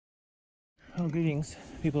Well, greetings,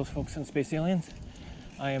 people, folks, and space aliens.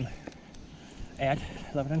 I am at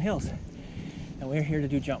Lebanon Hills, and we're here to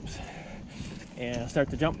do jumps and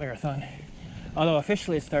start the jump marathon. Although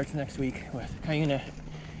officially it starts next week with Cuyuna,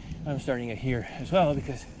 I'm starting it here as well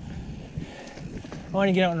because I want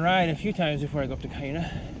to get out and ride a few times before I go up to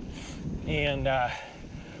Cuyuna. And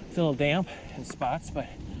it's a little damp in spots, but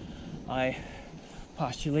I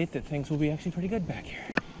postulate that things will be actually pretty good back here.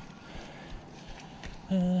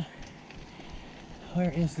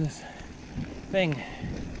 Where is this thing?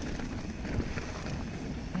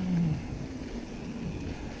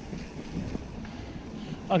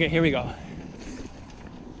 Okay, here we go.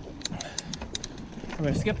 I'm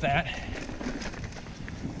gonna skip that.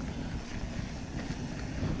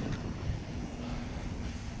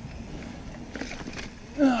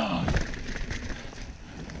 Oh.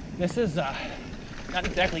 This is not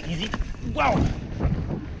exactly easy. Whoa!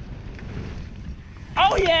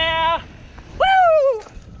 Oh yeah! Woo!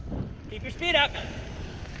 Keep your speed up.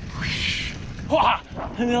 A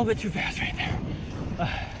little bit too fast right there.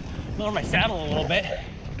 Lower my saddle a little bit.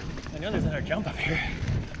 I know there's another jump up here.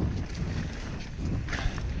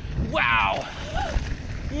 Wow!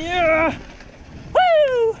 Yeah!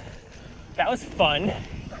 Woo! That was fun.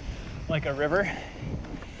 Like a river.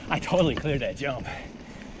 I totally cleared that jump.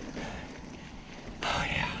 Oh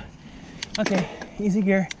yeah. Okay, easy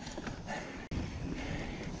gear.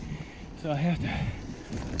 So I have to...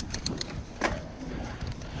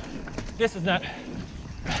 This is not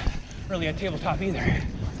really a tabletop either.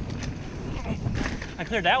 I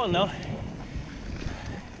cleared that one though.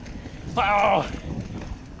 Wow!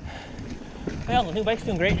 Well, the new bike's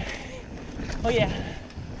doing great. Oh yeah.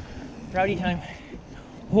 Rowdy time.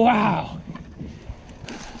 Wow!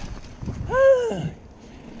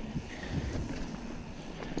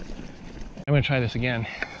 I'm gonna try this again.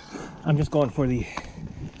 I'm just going for the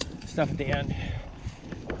stuff at the end.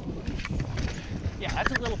 Yeah,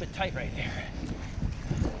 that's a little bit tight right there.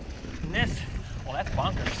 And this, well, that's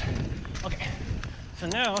bonkers. Okay, so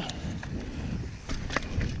now,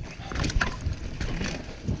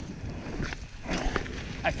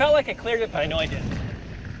 I felt like I cleared it, but I know I didn't.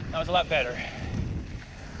 That was a lot better.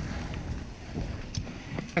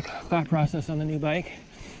 Thought process on the new bike.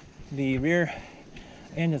 The rear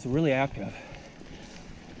end is really active.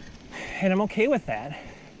 And I'm okay with that.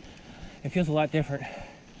 It feels a lot different.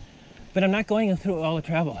 But I'm not going through all the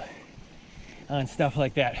travel on stuff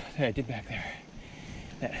like that I did back there.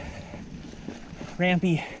 That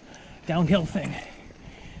rampy downhill thing.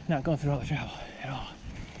 Not going through all the travel at all.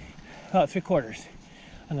 About 3/4.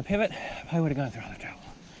 On the pivot, I probably would have gone through all the travel.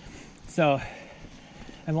 So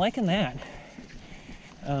I'm liking that.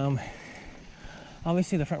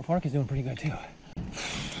 Obviously the front fork is doing pretty good too.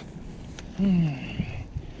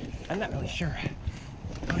 I'm not really sure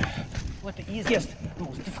what the easiest,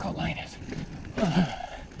 most difficult line is.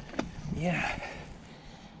 Yeah.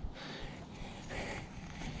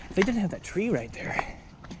 If they didn't have that tree right there.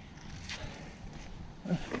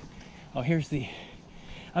 Oh, here's the,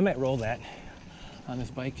 I might roll that on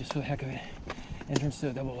this bike just for the heck of it. Entrance to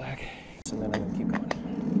a double black. And then I'm gonna keep going.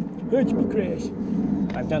 Hurts me crash.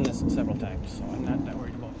 I've done this several times, so I'm not that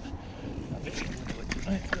worried about it.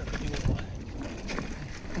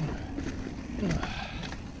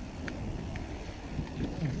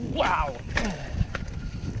 Wow!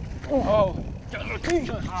 Oh!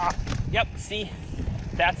 Yep, see?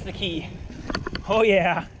 That's the key. Oh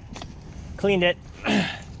yeah! Cleaned it.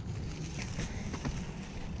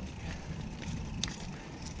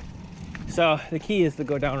 So the key is to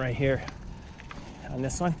go down right here on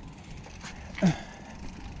this one.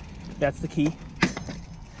 That's the key.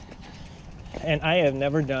 And I have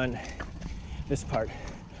never done this part,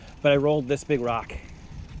 but I rolled this big rock.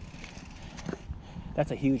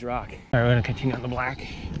 That's a huge rock. All right, we're gonna continue on the black.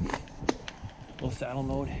 Little saddle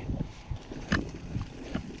mode.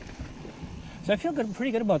 So I feel good,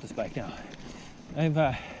 pretty good about this bike now. I've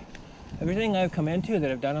everything I've come into that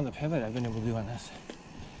I've done on the pivot, I've been able to do on this.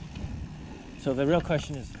 So the real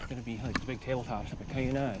question is going to be like the big tabletops up at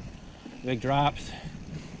Cuyuna and the big drops.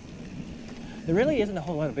 There really isn't a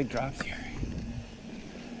whole lot of big drops here.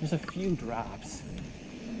 There's a few drops.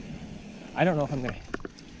 I don't know if I'm going to,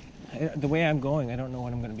 the way I'm going, I don't know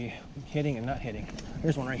what I'm going to be hitting and not hitting.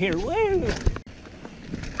 There's one right here. Woo!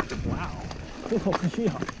 Wow.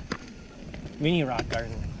 Mini rock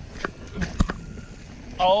garden.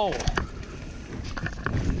 Oh.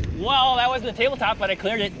 Well, that wasn't a tabletop, but I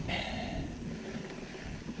cleared it.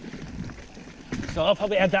 So I'll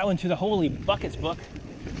probably add that one to the Holy Buckets book.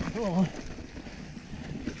 Oh.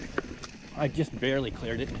 I just barely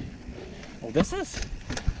cleared it. Well, this is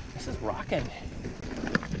rocking.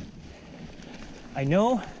 I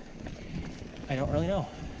know, I don't really know.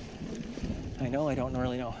 I know, I don't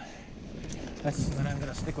really know. That's what I'm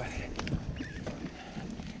gonna stick with.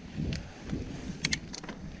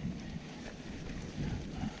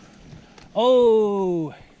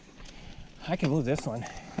 Oh, I can move this one.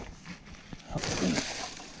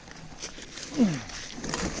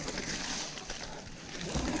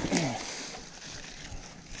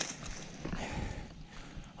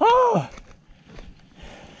 Oh,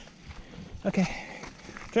 okay,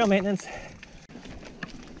 trail maintenance.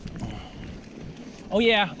 Oh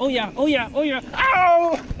yeah, oh yeah, oh yeah, oh yeah.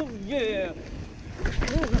 Ow! Oh yeah.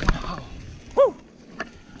 Woo!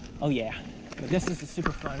 Oh yeah. But this is the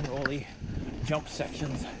super fun rolly jump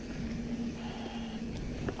sections.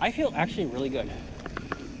 I feel actually really good.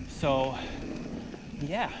 So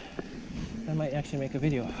yeah, I might actually make a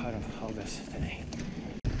video out of all this today.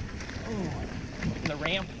 Oh, the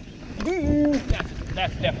ramp.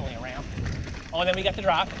 That's definitely a ramp. Oh, and then we got the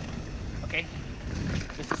drop. Okay,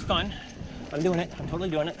 this is fun. I'm doing it. I'm totally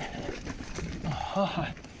doing it. Oh,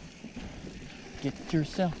 get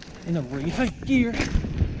yourself in the right gear.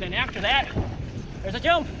 Then after that, there's a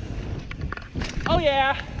jump. Oh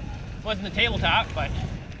yeah. Wasn't the tabletop, but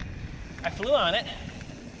I flew on it.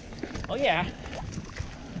 Oh yeah.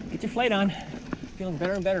 Get your flight on. Feeling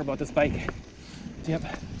better and better about this bike. Yep.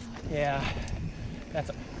 Yeah.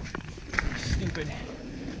 That's stupid.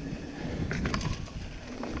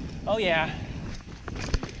 Oh yeah.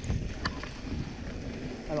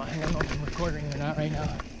 I don't know if I'm recording or not right now,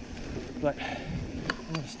 but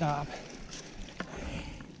I'm gonna stop.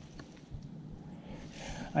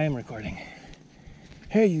 I am recording.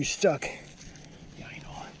 Hey, you stuck. Yeah, I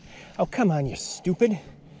know. Oh, come on, you stupid.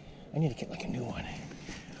 I need to get like a new one.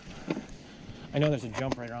 I know there's a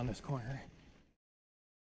jump right around this corner.